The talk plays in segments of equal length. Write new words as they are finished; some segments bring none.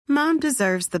Mom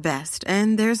deserves the best,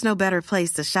 and there's no better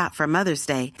place to shop for Mother's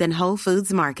Day than Whole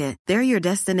Foods Market. They're your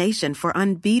destination for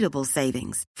unbeatable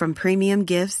savings, from premium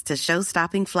gifts to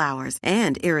show-stopping flowers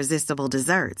and irresistible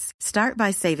desserts. Start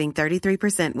by saving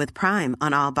 33% with Prime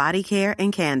on all body care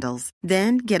and candles.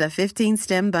 Then get a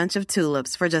 15-stem bunch of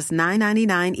tulips for just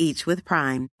 $9.99 each with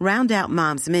Prime. Round out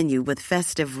Mom's menu with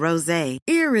festive rosé,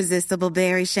 irresistible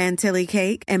berry chantilly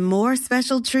cake, and more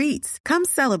special treats. Come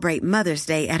celebrate Mother's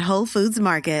Day at Whole Foods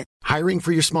Market. Hiring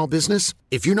for your small business?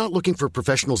 If you're not looking for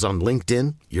professionals on LinkedIn,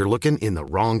 you're looking in the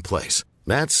wrong place.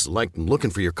 That's like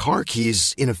looking for your car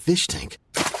keys in a fish tank.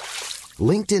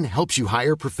 LinkedIn helps you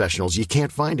hire professionals you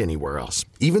can't find anywhere else,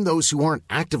 even those who aren't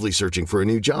actively searching for a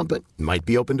new job but might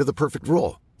be open to the perfect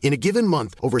role. In a given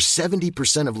month, over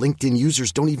 70% of LinkedIn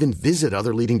users don't even visit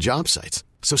other leading job sites.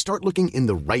 So start looking in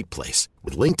the right place.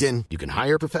 With LinkedIn, you can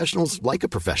hire professionals like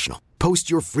a professional. Post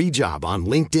your free job on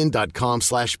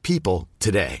linkedin.com/people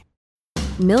today.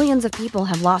 Millions of people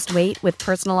have lost weight with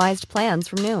personalized plans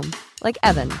from Noom. Like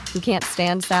Evan, who can't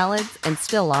stand salads and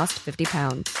still lost 50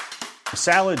 pounds.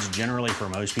 Salads generally for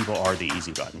most people are the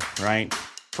easy button, right?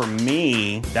 For me,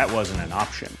 that wasn't an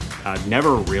option. I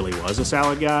never really was a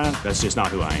salad guy. That's just not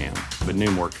who I am. But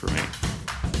Noom worked for me.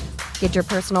 Get your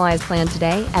personalized plan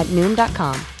today at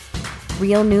Noom.com.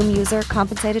 Real Noom user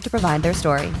compensated to provide their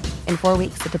story. In 4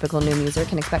 weeks, the typical Noom user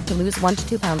can expect to lose 1 to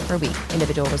 2 pounds per week.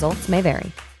 Individual results may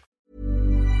vary.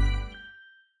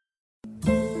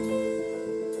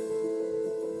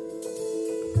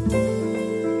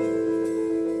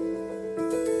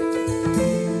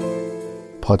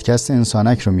 پادکست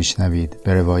انسانک رو میشنوید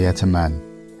به روایت من،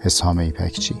 حسام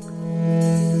ایپکچی.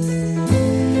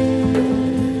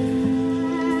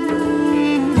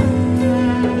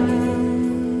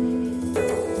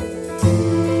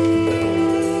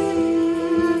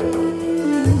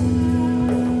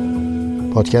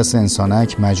 پادکست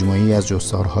انسانک مجموعی از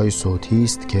جستارهای صوتی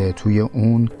است که توی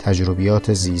اون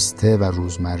تجربیات زیسته و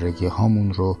روزمرگی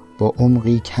هامون رو با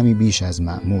عمقی کمی بیش از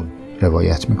معمول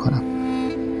روایت میکنم.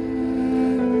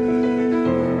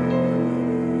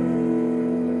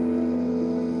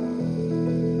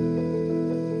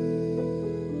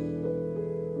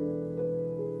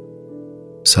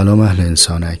 سلام اهل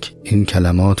انسانک. این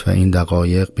کلمات و این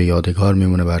دقایق به یادگار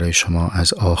میمونه برای شما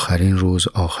از آخرین روز،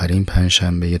 آخرین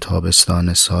پنجشنبه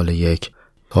تابستان سال 1،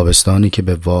 تابستانی که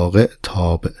به واقع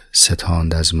تاب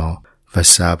ستاند از ما و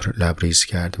صبر لبریز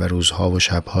کرد و روزها و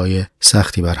شبهای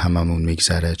سختی بر هممون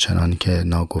میگذره، چنان که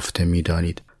ناگفته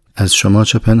میدانید. از شما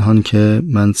چه پنهان که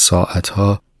من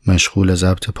ساعتها مشغول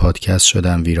ضبط پادکست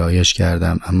شدم، ویرایش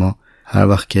کردم، اما هر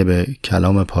وقت که به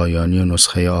کلام پایانی و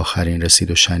نسخه آخرین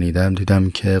رسید و شنیدم، دیدم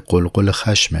که قلقل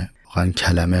خشمه. واقعا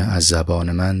کلمه از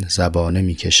زبان من زبانه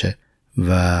میکشه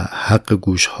و حق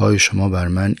گوشهای شما بر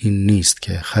من این نیست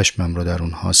که خشمم رو در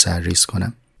اونها سرریز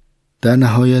کنم. در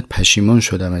نهایت پشیمان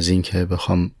شدم از این که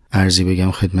بخوام عرضی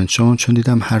بگم خدمت شما، چون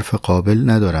دیدم حرف قابل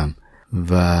ندارم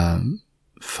و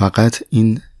فقط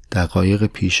این دقایق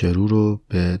پیش رو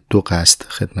به 2 قصد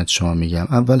خدمت شما میگم.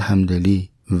 اول همدلی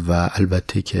و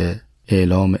البته که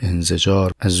اعلام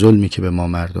انزجار از ظلمی که به ما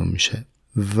مردم میشه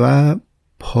و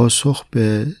پاسخ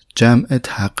به جمع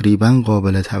تقریبا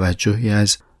قابل توجهی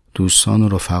از دوستان و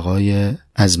رفقای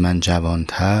از من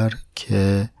جوانتر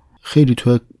که خیلی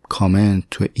تو کامنت،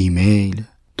 تو ایمیل،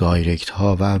 دایرکت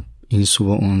ها و این سو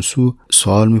و اون سو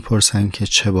سوال میپرسن که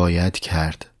چه باید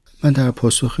کرد. من در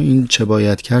پاسخ این چه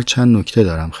باید کرد چند نکته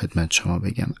دارم خدمت شما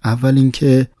بگم. اول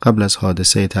اینکه قبل از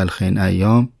حادثه تلخ این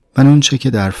ایام، من اون چه که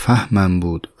در فهمم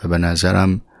بود و به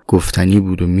نظرم گفتنی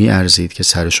بود و میارزید که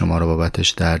سر شما رو بابتش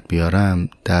درد بیارم،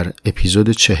 در اپیزود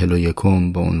 41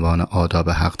 به عنوان آداب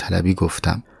حق طلبی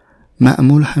گفتم.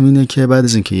 معمول همینه که بعد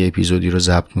از اینکه یه اپیزودی رو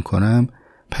ضبط میکنم،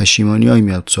 پشیمانیایی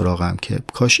میاد سراغم که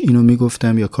کاش اینو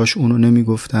میگفتم یا کاش اونو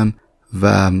نمیگفتم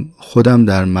و خودم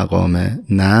در مقام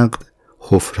نقد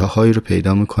حفره هایی رو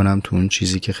پیدا میکنم تو اون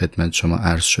چیزی که خدمت شما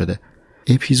عرض شده.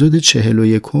 اپیزود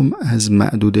 41 از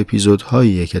معدود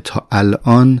اپیزودهاییه که تا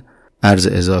الان عرض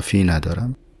اضافی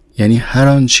ندارم. یعنی هر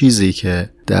آن چیزی که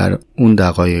در اون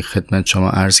دقایق خدمت شما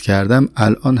عرض کردم،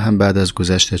 الان هم بعد از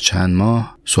گذشت چند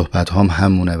ماه صحبت هم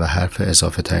همونه و حرف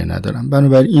اضافه تری ندارم.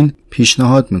 بنابراین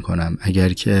پیشنهاد میکنم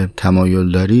اگر که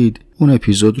تمایل دارید اون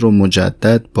اپیزود رو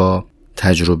مجدد با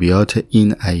تجربیات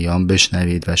این ایام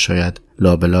بشنوید و شاید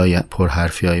لابلای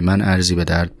پرحرفی های من ارزی به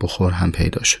درد بخور هم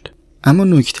پیدا شد. اما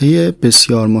نکته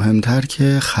بسیار مهمتر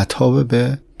که خطاب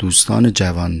به دوستان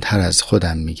جوانتر از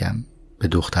خودم میگم، به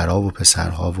دخترها و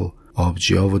پسرها و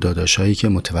آبجی‌ها و داداشایی که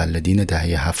متولدین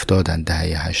دهه 70،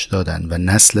 دهه 80 و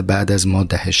نسل بعد از ما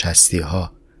دهه 60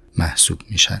 ها محسوب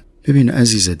میشن. ببین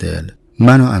عزیز دل،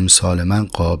 من و امثال من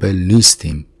قابل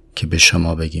نیستیم که به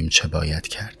شما بگیم چه باید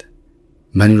کرد.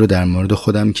 من این رو در مورد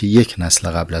خودم که یک نسل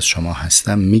قبل از شما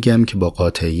هستم میگم که با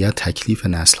قاطعیت تکلیف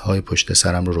نسل‌های پشت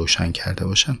سرم رو روشن کرده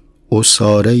باشم.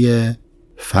 اساره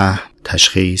فهم،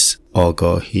 تشخیص،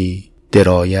 آگاهی،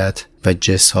 درایت و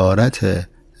جسارت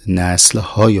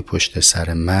نسل‌های پشت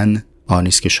سر من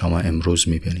آنیست که شما امروز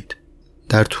میبینید.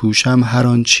 در توشم هر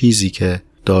آن چیزی که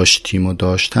داشتیم و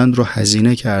داشتند رو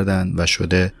هزینه کردند و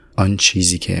شده آن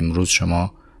چیزی که امروز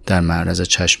شما در معرض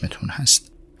چشمتون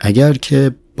هست. اگر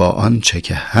که با آن چه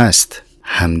که هست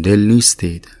همدل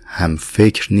نیستید، هم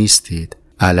فکر نیستید،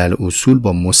 علل اصول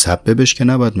با مسببش که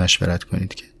نباید مشورت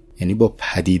کنید، که یعنی با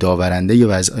پدید آورنده ی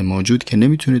وضع موجود که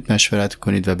نمیتونید مشورت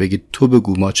کنید و بگید تو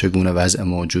بگو ما چگونه وضع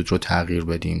موجود رو تغییر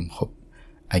بدیم. خب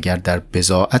اگر در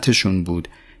بضاعتشون بود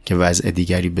که وضع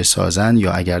دیگری بسازن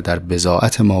یا اگر در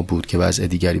بضاعت ما بود که وضع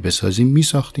دیگری بسازیم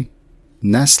میساختیم.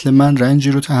 نسل من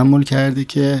رنجی رو تحمل کرده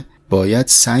که باید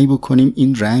سعی بکنیم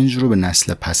این رنج رو به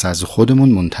نسل پس از خودمون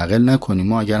منتقل نکنیم.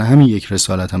 ما اگر همین یک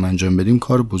رسالت هم انجام بدیم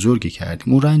کار بزرگی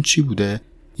کردیم. اون رنج چی بوده؟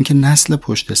 اینکه نسل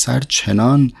پشت سر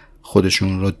چنان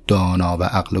خودشون رو دانا و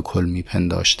عقل کل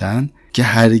میپنداشتن که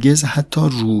هرگز حتی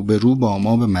روبرو با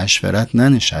ما به مشورت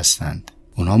ننشستند.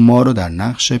 اونا ما رو در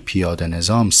نقش پیاده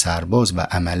نظام، سرباز و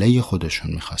عمله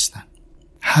خودشون میخواستن.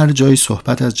 هر جایی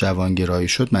صحبت از جوانگرایی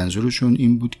شد منظورشون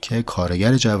این بود که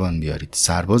کارگر جوان بیارید،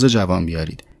 سرباز جوان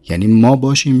بیارید، یعنی ما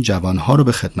باشیم جوانها رو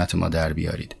به خدمت ما در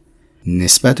بیارید.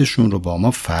 نسبتشون رو با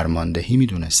ما فرماندهی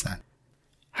میدونستن.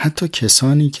 حتی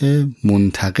کسانی که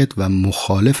منتقد و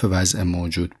مخالف وضع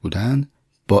موجود بودن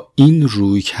با این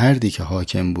روی کردی که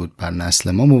حاکم بود بر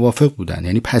نسل ما موافق بودن،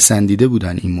 یعنی پسندیده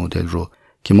بودن این مدل رو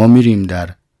که ما میریم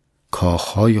در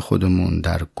کاخهای خودمون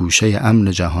در گوشه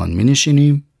امن جهان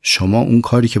مینشینیم، شما اون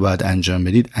کاری که باید انجام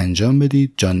بدید انجام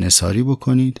بدید، جان نثاری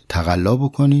بکنید، تقلا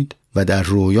بکنید و در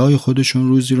رویای خودشون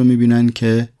روزی رو میبینن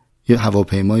که یه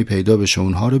هواپیمایی پیدا بشه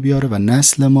اونها رو بیاره و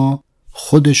نسل ما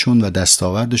خودشون و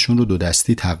دستاوردشون رو دو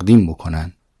دستی تقدیم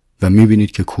بکنن و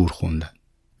میبینید که کور خوندن.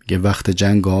 یه وقت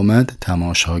جنگ آمد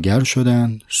تماشاگر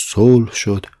شدن، صلح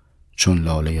شد چون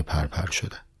لاله پرپر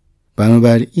شدن.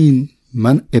 بنابراین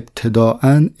من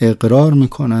ابتداءً اقرار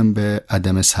میکنم به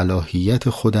عدم صلاحیت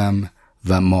خودم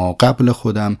و ما قبل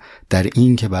خودم در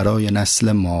این که برای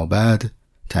نسل ما بعد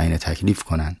تعیین تکلیف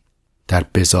کنن. در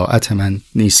بضاعت من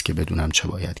نیست که بدونم چه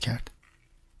باید کرد.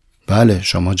 بله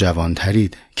شما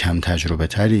جوانترید، کم تجربه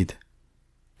ترید،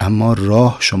 اما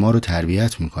راه شما رو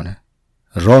تربیت میکنه.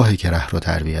 راهی که ره رو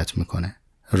تربیت میکنه،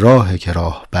 راهی که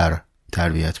راه بر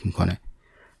تربیت میکنه.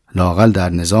 لااقل در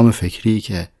نظام فکری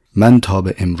که من تا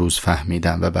به امروز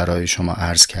فهمیدم و برای شما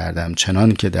عرض کردم،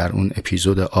 چنان که در اون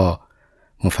اپیزود آ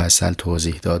مفصل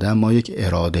توضیح دادم، ما یک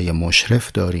اراده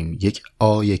مشرف داریم، یک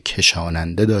آی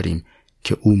کشاننده داریم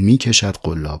که او میکشد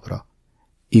قلاب را.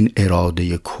 این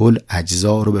اراده کل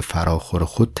اجزا رو به فراخور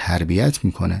خود تربیت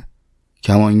میکنه،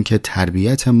 کما اینکه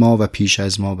تربیت ما و پیش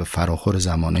از ما به فراخور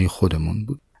زمانه خودمون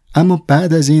بود. اما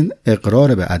بعد از این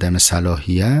اقرار به عدم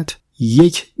صلاحیت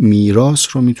یک میراث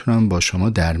رو میتونم با شما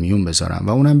در میون بذارم و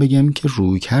اونم بگم که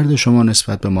رویکرد شما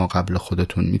نسبت به ما قبل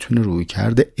خودتون میتونه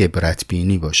رویکرد عبرت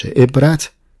بینی باشه.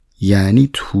 عبرت یعنی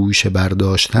توشه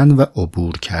برداشتن و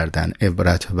عبور کردن.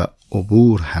 عبرت و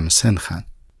عبور همسنخن.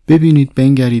 ببینید،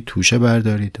 بنگرید، توشه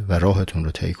بردارید و راهتون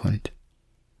رو طی کنید.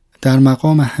 در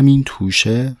مقام همین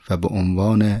توشه و به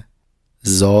عنوان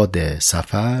زاد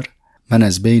سفر، من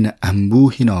از بین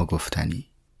انبوهی ناگفتنی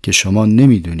که شما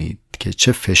نمیدونید که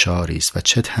چه فشاری است و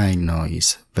چه تنگنایی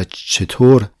است و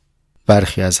چطور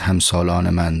برخی از همسالان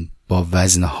من با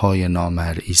وزنهای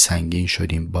نامرئی سنگین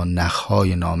شدیم، با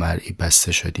نخهای نامرئی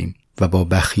بسته شدیم و با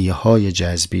بخیه‌های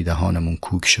جذبی دهانمون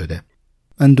کوک شده.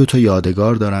 من 2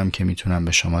 یادگار دارم که میتونم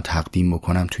به شما تقدیم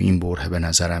بکنم. تو این برهه به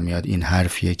نظرم میاد این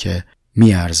حرفیه که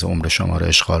میارزه عمر شما رو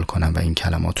اشغال کنم و این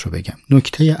کلمات رو بگم.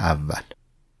 نکته اول،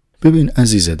 ببین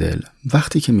عزیز دل،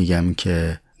 وقتی که میگم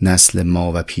که نسل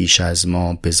ما و پیش از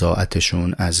ما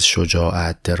بضاعتشون از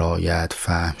شجاعت، درایت،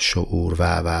 فهم، شعور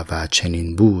و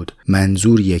چنین بود،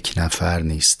 منظور یک نفر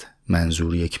نیست،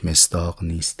 منظور یک مصداق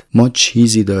نیست. ما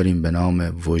چیزی داریم به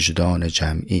نام وجدان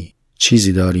جمعی،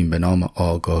 چیزی داریم به نام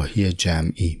آگاهی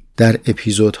جمعی. در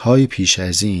اپیزودهای پیش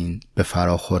از این به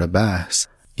فراخور بحث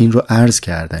این رو عرض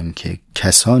کردم که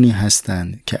کسانی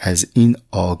هستند که از این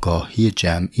آگاهی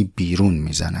جمعی بیرون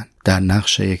میزنن، در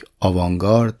نقش یک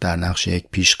آوانگارد، در نقش یک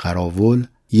پیشقراول،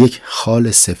 یک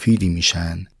خال سفیدی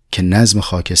میشن که نظم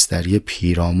خاکستری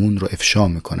پیرامون رو افشا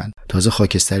میکنن. تازه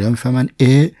خاکستری ها میفهمن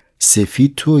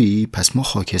سفید تویی، پس ما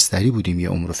خاکستری بودیم یه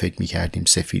عمر رو فکر میکردیم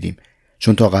سفیدیم،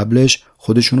 چون تا قبلش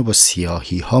خودشونو با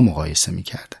سیاهی ها مقایسه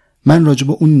میکردن. من راجع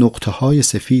به اون نقطه های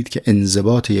سفید که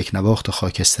انضباط یک نواخت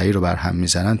خاکستری رو برهم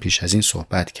میزنن پیش از این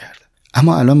صحبت کردم.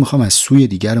 اما الان میخوام از سوی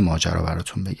دیگر ماجرا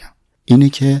براتون بگم. اینه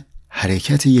که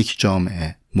حرکت یک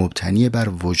جامعه مبتنی بر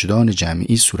وجدان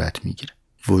جمعی صورت میگیره.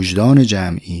 وجدان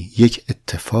جمعی یک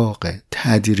اتفاق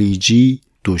تدریجی،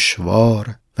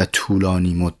 دشوار و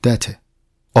طولانی مدته.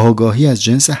 آگاهی از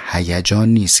جنس هیجان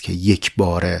نیست که یک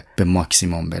باره به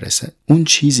ماکسیموم برسه. اون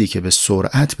چیزی که به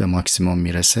سرعت به ماکسیموم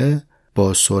میرسه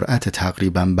با سرعت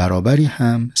تقریبا برابری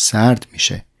هم سرد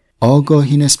میشه.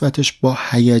 آگاهی نسبتش با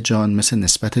هیجان مثل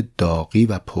نسبت داغی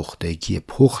و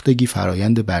پختگی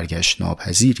فرایند برگشت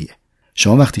ناپذیریه.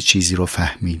 شما وقتی چیزی رو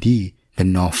فهمیدی به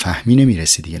نافهمی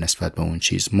نمیرسی دیگه نسبت به اون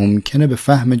چیز. ممکنه به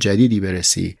فهم جدیدی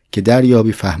برسی که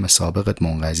دریابی فهم سابقت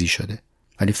منقضی شده،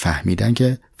 ولی فهمیدن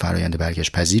که فرایند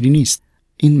برگشت پذیری نیست.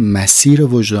 این مسیر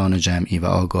وجدان جمعی و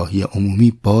آگاهی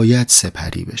عمومی باید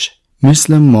سپری بشه.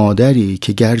 مثل مادری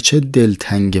که گرچه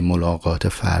دلتنگ ملاقات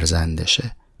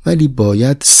فرزندشه ولی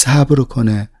باید صبر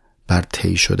کنه بر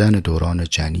طی شدن دوران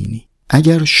جنینی.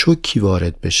 اگر شوکی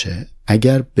وارد بشه،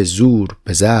 اگر به زور،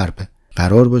 به ضرب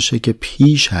قرار باشه که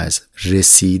پیش از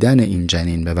رسیدن این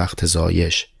جنین به وقت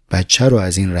زایش بچه رو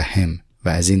از این رحم و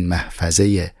از این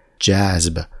محفظه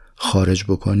جذب خارج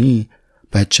بکنی،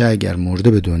 بچه اگر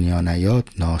مرده به دنیا نیاد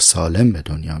ناسالم به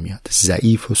دنیا میاد،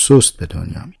 ضعیف و سست به دنیا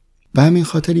میاد. به همین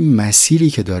خاطر این مسیری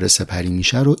که داره سپری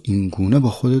میشه رو این گونه با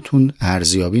خودتون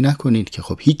ارزیابی نکنید که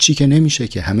خب هیچی که نمیشه،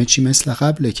 که همه چی مثل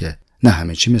قبله. که نه،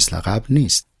 همه چی مثل قبل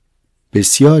نیست.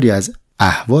 بسیاری از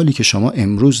احوالی که شما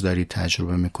امروز دارید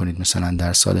تجربه میکنید، مثلا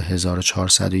در سال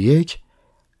 1401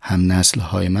 هم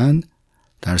نسل‌های من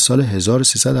در سال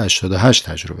 1388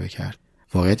 تجربه کرد.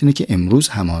 واقعیت اینه که امروز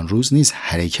همان روز نیست.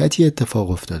 حرکتی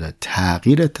اتفاق افتاده،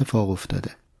 تغییر اتفاق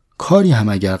افتاده. کاری هم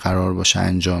اگر قرار باشه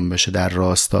انجام بشه در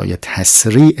راستای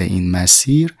تسریع این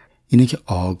مسیر، اینه که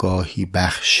آگاهی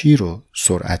بخشی رو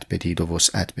سرعت بدید و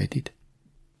وسعت بدید.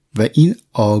 و این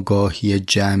آگاهی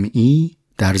جمعی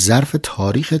در ظرف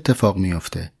تاریخ اتفاق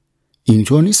میفته.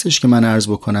 اینطور نیستش که من عرض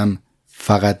بکنم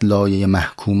فقط لایه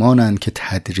محکومانن که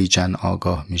تدریجاً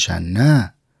آگاه میشن.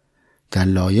 نه، در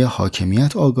لایه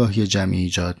حاکمیت آگاهی جمعی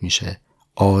ایجاد میشه،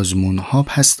 آزمونها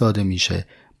پس داده میشه،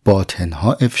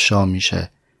 باطنها افشا میشه،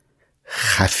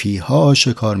 خفیها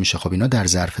آشکار میشه. خب اینا در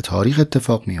ظرف تاریخ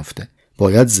اتفاق میفته.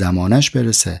 باید زمانش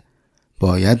برسه،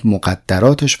 باید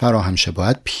مقدراتش فراهم شه،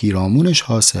 باید پیرامونش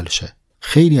حاصل شه.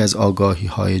 خیلی از آگاهی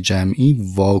های جمعی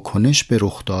واکنش به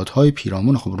رخدادهای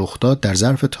پیرامون. خب رخداد در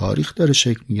ظرف تاریخ داره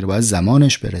شکل میگیره، باید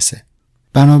زمانش برسه.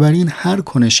 بنابراین هر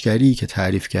کنشگری که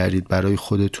تعریف کردید برای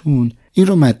خودتون، این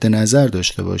رو مد نظر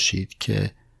داشته باشید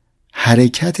که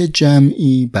حرکت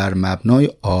جمعی بر مبنای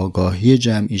آگاهی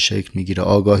جمعی شکل میگیره.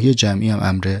 آگاهی جمعی هم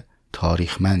امر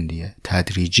تاریخمندیه،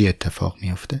 تدریجی اتفاق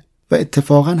میفته و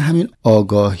اتفاقا همین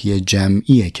آگاهی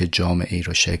جمعیه که جامعه ای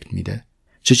رو شکل میده.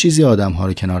 چه چیزی آدم‌ها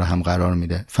رو کنار هم قرار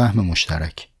میده؟ فهم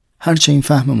مشترک. هرچه این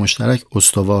فهم مشترک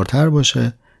استوارتر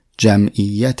باشه،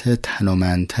 جمعیت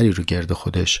تنومندتری رو گرد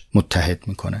خودش متحد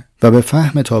میکنه. و به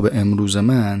فهم تا به امروز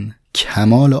من،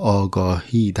 کمال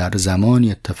آگاهی در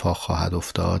زمانی اتفاق خواهد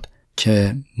افتاد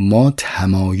که ما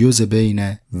تمایز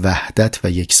بین وحدت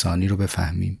و یکسانی رو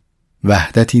بفهمیم.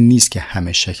 وحدت این نیست که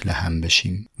همه شکل هم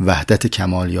بشیم. وحدت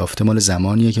کمال یافته مال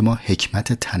زمانیه که ما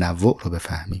حکمت تنوع رو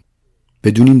بفهمیم.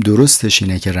 بدونیم درستش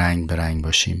اینه که رنگ به رنگ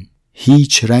باشیم.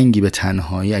 هیچ رنگی به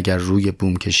تنهایی اگر روی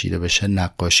بوم کشیده بشه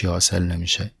نقاشی حاصل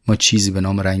نمیشه. ما چیزی به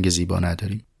نام رنگ زیبا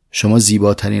نداریم. شما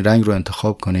زیباترین رنگ رو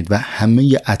انتخاب کنید و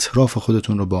همه اطراف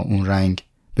خودتون رو با اون رنگ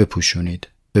بپوشونید.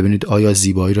 ببینید آیا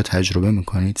زیبایی رو تجربه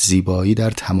میکنید؟ زیبایی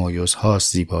در تمایز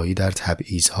هاست، زیبایی در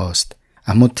تبعیض هاست.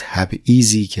 اما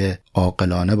تبعیضی که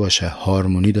عاقلانه باشه،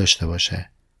 هارمونی داشته باشه،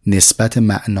 نسبت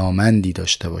معنامندی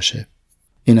داشته باشه.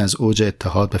 این از اوج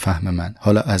اتحاد به فهم من.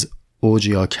 حالا از اوج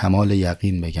یا کمال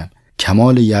یقین بگم.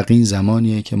 کمال یقین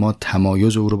زمانیه که ما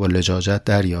تمایز او رو با لجاجت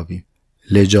دریابیم.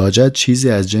 لجاجت چیزی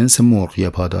از جنس مرغی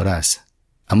پادار است،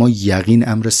 اما یقین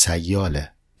امر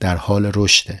سیاله، در حال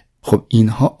رشده. خب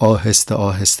اینها آهسته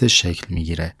آهسته شکل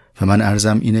میگیره و من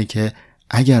عرضم اینه که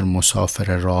اگر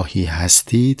مسافر راهی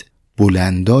هستید،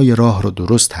 بلندای راه رو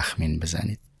درست تخمین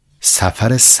بزنید.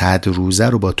 سفر 100 روزه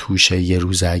رو با توشه 1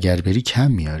 روزه اگر بری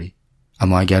کم میاری،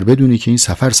 اما اگر بدونی که این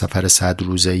سفر 100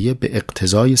 روزه‌ایه، به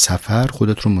اقتضای سفر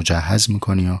خودت رو مجهز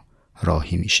میکنی و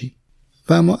راهی میشی.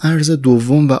 و اما عرض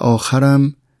دوم و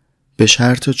آخرم به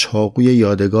شرط چاقوی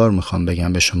یادگار میخوام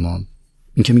بگم به شما.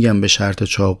 این که میگم به شرط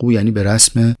چاقو یعنی به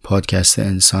رسم پادکست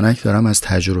انسانک دارم از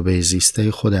تجربه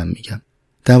زیسته خودم میگم.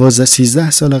 12-13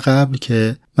 سال قبل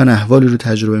که من احوالی رو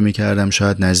تجربه میکردم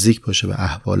شاید نزدیک باشه به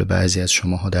احوال بعضی از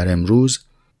شماها در امروز.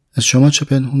 از شما چه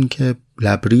پنهون که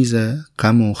لبریز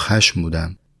غم و خشم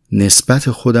بودم.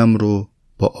 نسبت خودم رو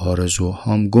با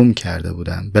آرزوهام گم کرده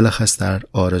بودم. بلخص در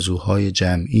آرزوهای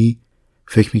جمعی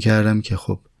فکر میکردم که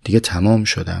خب دیگه تمام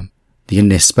شدم، دیگه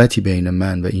نسبتی بین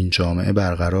من و این جامعه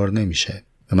برقرار نمیشه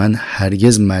و من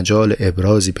هرگز مجال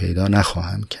ابرازی پیدا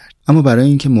نخواهم کرد. اما برای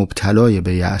اینکه مبتلای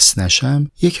به یأس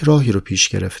نشم یک راهی رو پیش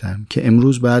گرفتم که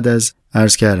امروز بعد از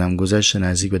عرض کردم گذشت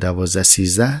نزدیک به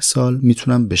 12-13 سال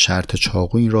میتونم به شرط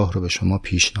چاقو این راه رو به شما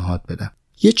پیشنهاد بدم.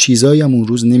 یه چیزایی هم اون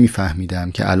روز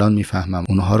نمیفهمیدم که الان میفهمم،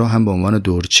 اونها رو هم به عنوان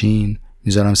دورچین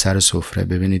میذارم سر سفره،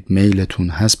 ببینید میلتون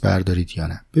هست بردارید یا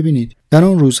نه. ببینید در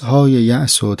اون روزهای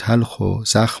یأس و تلخ و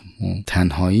زخم و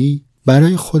تنهایی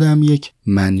برای خودم یک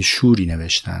منشوری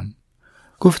نوشتم.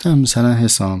 گفتم مثلا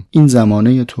حسام این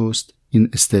زمانه توست، این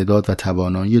استعداد و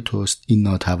توانایی توست، این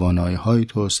ناتوانایی های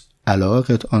توست،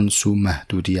 علاقت آن سو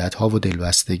محدودیت ها و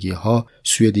دلبستگی ها،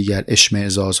 سوی دیگر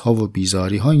اشمئزاز ها و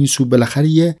بیزاری ها، این سو بالاخره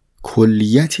یه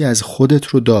کلیتی از خودت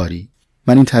رو داری.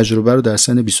 من این تجربه رو در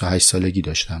سن 28 سالگی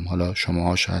داشتم، حالا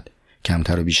شماها شاید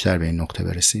کمتر و بیشتر به این نقطه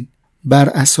برسین. بر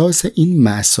اساس این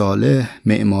مصالح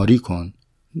معماری کن،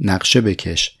 نقشه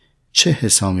بکش، چه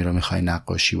حسامی رو میخوای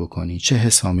نقاشی بکنی، چه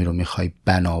حسامی رو میخوای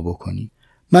بنا بکنی.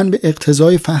 من به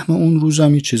اقتضای فهم اون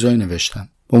روزم یه چیزایی نوشتم.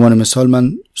 به عنوان مثال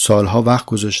من سالها وقت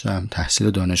گذاشتم،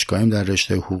 تحصیل دانشگاهیم در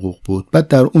رشته حقوق بود. بعد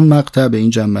در اون مقطع به این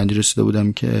جنبندی رسیده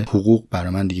بودم که حقوق برای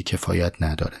من دیگه کفایت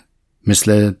نداره.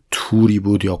 مثل توری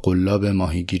بود یا قلاب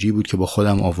ماهیگیری بود که با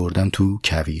خودم آوردم تو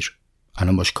کویر.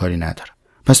 الان باش کاری ندارم.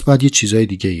 پس باید یه چیزای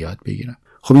دیگه یاد بگیرم.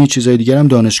 خب این چیزای دیگه هم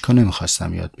دانشگاه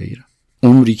نمیخواستم یاد بگیرم.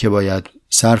 عمری که باید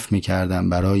صرف میکردم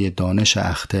برای دانش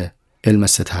اخته، علم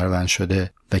سترون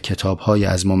شده و کتاب‌های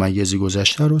از ممیزی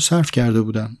گذشته رو صرف کرده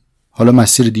بودم. حالا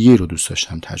مسیر دیگه رو دوست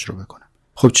داشتم تجربه کنم.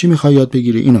 خب چی میخوای یاد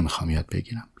بگیری؟ اینو میخوام یاد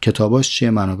بگیرم. کتاباش چیه؟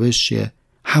 منابعش چیه؟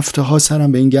 هفته ها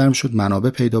سرم به این گرم شد منابع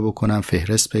پیدا بکنم،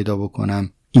 فهرست پیدا بکنم،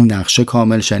 این نقشه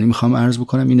کامل شنی. میخوام عرض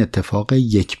بکنم این اتفاق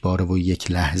یک باره و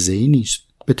یک لحظه‌ای نیست.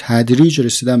 به تدریج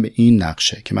رسیدم به این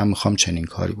نقشه که من میخوام چنین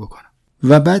کاری بکنم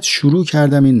و بعد شروع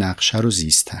کردم این نقشه رو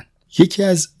زیستن. یکی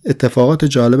از اتفاقات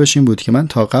جالبش این بود که من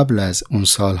تا قبل از اون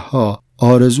سالها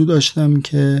آرزو داشتم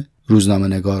که روزنامه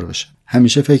نگار بشم.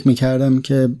 همیشه فکر میکردم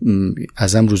که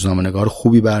ازم روزنامه نگار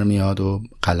خوبی برمیاد و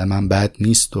قلمم بد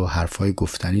نیست و حرفای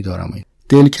گفتنی دارم.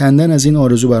 دل کندن از این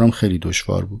آرزو برام خیلی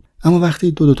دشوار بود. اما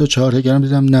وقتی دو تا چهار تا کردم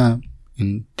دیدم نه،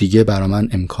 این دیگه برای من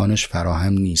امکانش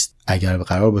فراهم نیست. اگر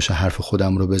قرار باشه حرف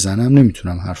خودم رو بزنم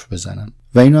نمیتونم حرف بزنم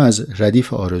و اینو از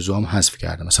ردیف آرزوام حذف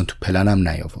کردم، مثلا تو پلنم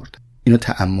نیاوردم. اینو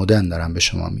تعمدن دارم به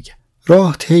شما میگم.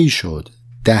 راه طی شد.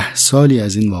 10 سالی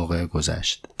از این واقعه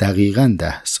گذشت، دقیقاً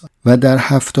 10 سال. و در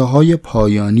هفته‌های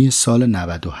پایانی سال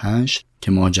 98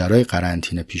 که ماجرای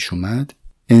قرنطینه پیش اومد،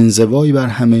 انزوایی بر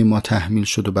همه ما تحمیل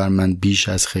شد و بر من بیش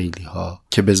از خیلی ها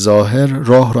که به ظاهر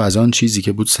راه رو از آن چیزی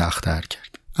که بود سخت‌تر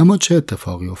کرد. اما چه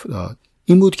اتفاقی افتاد؟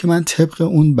 این بود که من طبق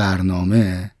اون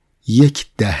برنامه 1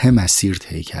 دهه مسیر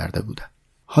طی کرده بودم.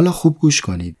 حالا خوب گوش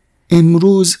کنید.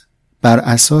 امروز بر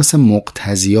اساس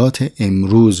مقتضیات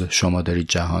امروز شما دارید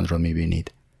جهان رو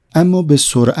میبینید، اما به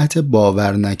سرعت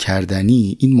باور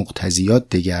نکردنی این مقتضیات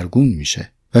دگرگون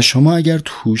میشه و شما اگر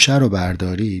توشه رو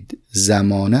بردارید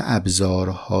زمانه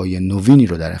ابزارهای نوینی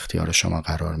رو در اختیار شما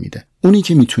قرار میده. اونی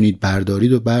که میتونید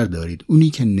بردارید و بردارید، اونی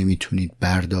که نمیتونید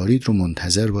بردارید رو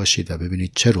منتظر باشید و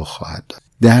ببینید چه رخ خواهد داد.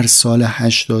 در سال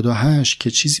 88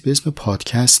 که چیزی به اسم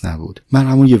پادکست نبود، من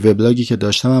همون یه وبلاگی که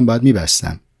داشتم هم باید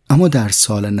میبستم، اما در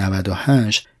سال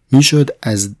 98 میشد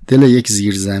از دل یک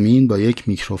زیرزمین با یک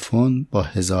میکروفون با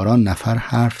هزاران نفر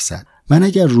حرف زد. من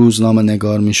اگر روزنامه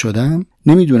نگار میشدم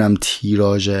نمیدونم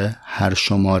تیراژ هر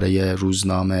شماره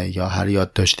روزنامه یا هر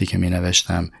یادداشتی که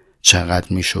مینوشتم چقدر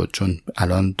میشد، چون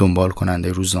الان دنبال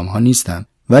کننده روزنامه ها نیستم،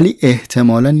 ولی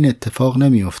احتمالاً این اتفاق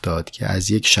نمیافتاد که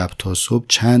از یک شب تا صبح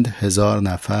چند هزار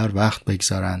نفر وقت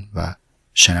بگذارن و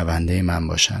شنونده من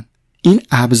باشن. این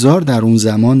ابزار در اون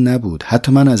زمان نبود.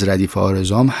 حتی من از ردیف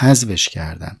آرزوام حذفش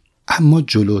کردم، اما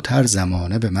جلوتر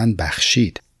زمانه به من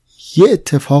بخشید. یه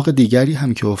اتفاق دیگری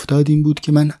هم که افتاد این بود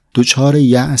که من دچار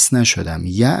یأس نشدم.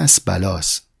 یأس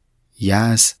بلاست،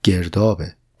 یأس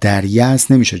گردابه. در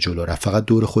یأس نمیشه جلو رفت، فقط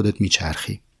دور خودت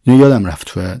میچرخی. اینو یادم رفت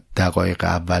تو دقایق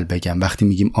اول بگم. وقتی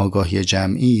میگیم آگاهی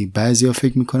جمعی، بعضیا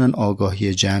فکر میکنن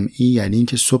آگاهی جمعی یعنی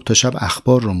اینکه صبح تا شب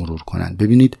اخبار رو مرور کنن.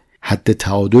 ببینید حد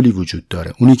تعادلی وجود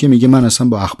داره. اونی که میگه من اصلا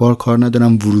با اخبار کار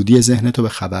ندارم، ورودی ذهنتو به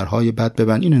خبرهای بد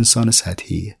ببند، این انسان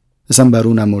سطحیه. اصلا بر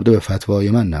اون نمورده به فتوای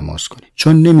من نماز کنی،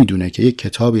 چون نمیدونه که یک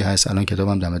کتابی هست، الان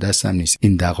کتابم دم دستم نیست،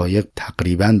 این دقایق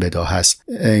تقریبا بدا هست،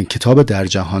 کتاب در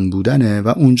جهان بودنه و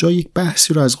اونجا یک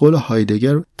بحثی رو از قول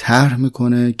هایدگر طرح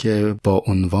میکنه که با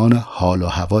عنوان حال و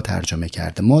هوا ترجمه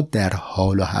کرده. ما در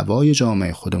حال و هوای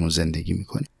جامعه خودمون زندگی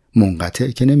میکنیم،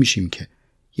 منقطع که نمیشیم که.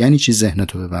 یعنی چی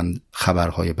ذهنتو ببند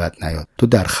خبرهای بد نیاد؟ تو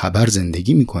در خبر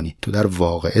زندگی میکنی، تو در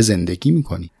واقعه زندگی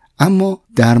میکنی. اما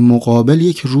در مقابل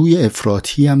یک روی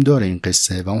افراطی هم داره این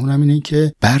قصه و اونم اینه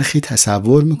که برخی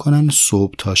تصور میکنن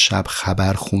صبح تا شب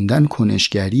خبر خوندن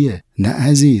کنشگریه. نه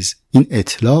عزیز، این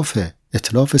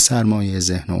اتلاف سرمایه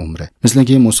ذهن و عمره. مثل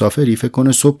اینکه یه مسافری فکر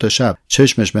کنه صبح تا شب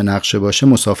چشمش به نقشه باشه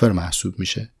مسافر محسوب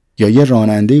میشه، یا یه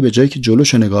راننده‌ای به جایی که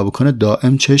جلوشو نگاه بکنه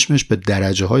دائم چشمش به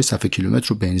درجه‌های صفر کیلومتر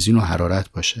رو بنزین و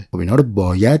حرارت باشه. خب اینا رو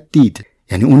باید دید.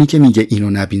 یعنی اونی که میگه اینو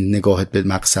نبین، نگاهت به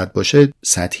مقصد باشه،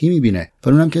 سطحی میبینه،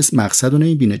 ولی اونم که مقصد رو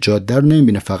نمیبینه، جاده رو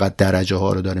نمیبینه، فقط درجه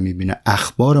ها رو داره میبینه،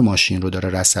 اخبار ماشین رو داره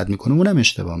رصد میکنه، اونم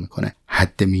اشتباه میکنه.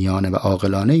 حد میانه و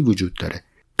عاقلانه‌ای وجود داره.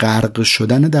 غرق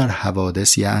شدن در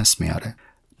حوادث یأس میاره.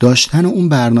 داشتن اون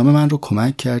برنامه من رو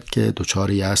کمک کرد که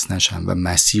دچار یأس نشم و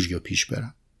مسیری رو پیش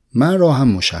برم. من راهم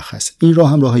مشخص، این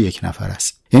راهم راه یک نفر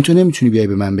است. یعنی تو نمیتونی بیای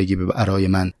به من بگی برای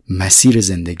من مسیر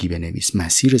زندگی بنویس.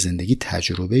 مسیر زندگی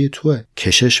تجربه توئه،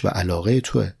 کشش و علاقه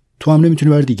توئه. تو هم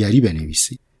نمیتونی برای دیگری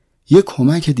بنویسی. یک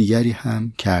کمک دیگری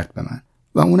هم کرد به من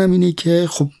و اونم اینه که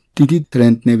خب دیدید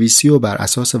ترند نویسی و بر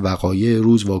اساس وقایع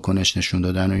روز واکنش نشون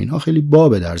دادن و اینها خیلی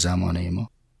بابه در زمانه ما.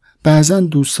 بعضا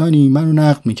دوستانی منو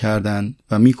نقد میکردن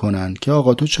و میکنن که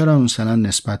آقا تو چرا مثلا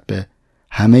نسبت به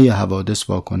همه حوادث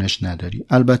واکنش نداری؟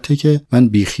 البته که من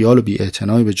بیخیال و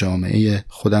بی‌اعتنایی به جامعه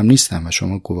خودم نیستم و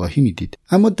شما گواهی میدید،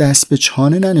 اما دست به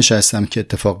چانه ننشستم که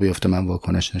اتفاق بیفته من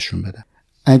واکنش نشون بدم.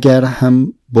 اگر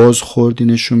هم بازخوردی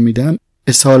نشون میدم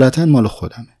اصالتا مال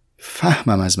خودمه،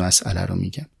 فهمم از مسئله رو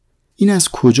میگم. این از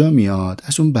کجا میاد؟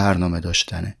 از اون برنامه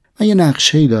داشتنه. من یه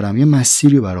نقشه‌ای دارم، یه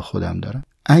مسیری برای خودم دارم.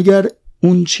 اگر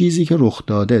اون چیزی که رخ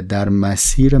داده در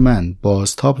مسیر من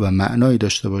بازتاب و معنایی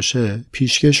داشته باشه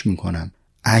پیشکش میکنم،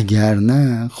 اگر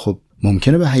نه خب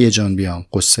ممکنه به هیجان بیام،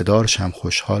 قصه دار شم،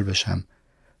 خوشحال بشم،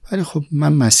 ولی خب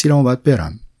من مسیرمو باید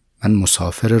برم. من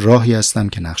مسافر راهی هستم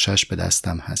که نقشش به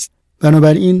دستم هست.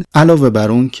 بنابراین علاوه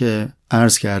بر اون که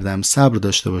عرض کردم صبر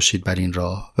داشته باشید بر این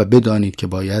راه و بدانید که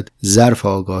باید ظرف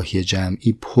آگاهی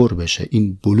جمعی پر بشه.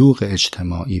 این بلوغ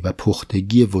اجتماعی و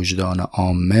پختگی وجدان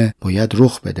عامه باید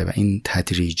رخ بده و این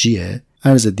تدریجیه.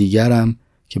 عرض دیگرم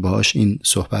که باهاش این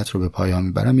صحبت رو به پایان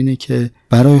میبرم اینه که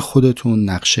برای خودتون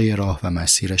نقشه راه و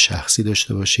مسیر شخصی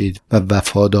داشته باشید و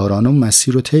وفادارانه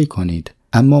مسیر رو طی کنید،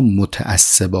 اما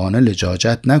متعصبانه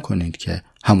لجاجت نکنید که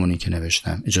همونی که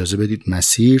نوشتم. اجازه بدید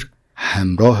مسیر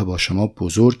همراه با شما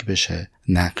بزرگ بشه،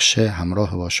 نقشه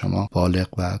همراه با شما بالغ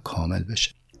و کامل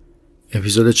بشه.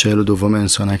 اپیزود 42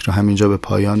 انسانک رو همینجا به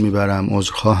پایان میبرم.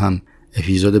 عذرخواهم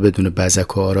اپیزود بدون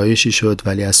بزک و آرایشی شد،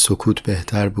 ولی از سکوت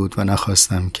بهتر بود و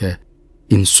نخواستم که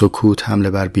این سکوت حمله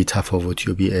بر بی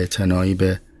تفاوتی و بی اعتنایی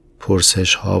به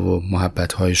پرسش ها و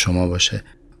محبت های شما باشه.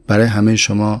 برای همه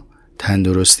شما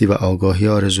تندرستی و آگاهی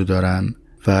آرزو دارم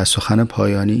و سخن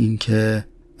پایانی این که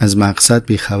از مقصد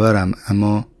بیخبرم،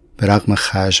 اما به رغم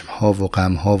خشم ها و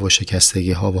غم ها و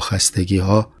شکستگی ها و خستگی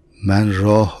ها من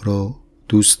راه رو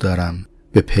دوست دارم،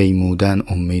 به پیمودن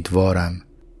امیدوارم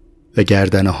و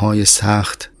گردنه های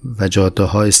سخت و جاده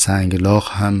های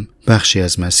سنگلاخ هم بخشی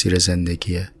از مسیر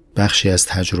زندگیه، بخشی از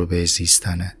تجربه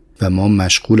زیستنه و ما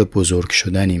مشغول بزرگ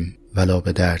شدنیم ولا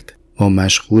به درد، ما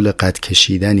مشغول قد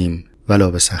کشیدنیم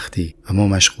ولا به سختی، و ما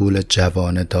مشغول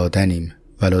جوانه دادنیم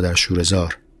ولا در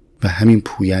شوره‌زار. و همین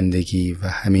پویندگی و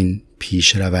همین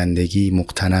پیش روندگی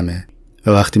مقتنمه و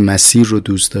وقتی مسیر رو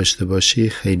دوست داشته باشی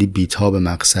خیلی بیتاب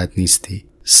مقصد نیستی.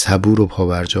 صبور و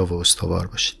پاورجا و استوار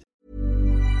باشی.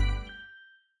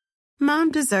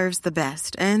 Mom deserves the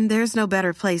best, and there's no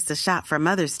better place to shop for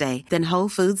Mother's Day than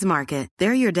Whole Foods Market.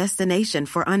 They're your destination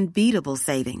for unbeatable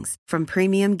savings, from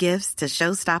premium gifts to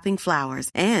show-stopping flowers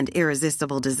and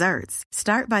irresistible desserts.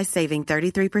 Start by saving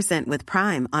 33% with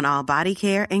Prime on all body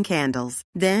care and candles.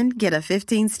 Then get a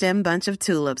 15-stem bunch of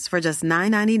tulips for just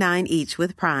 $9.99 each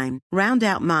with Prime. Round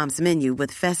out Mom's menu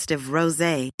with festive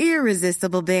rosé,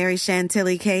 irresistible berry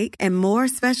chantilly cake, and more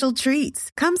special treats.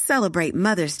 Come celebrate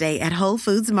Mother's Day at Whole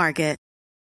Foods Market.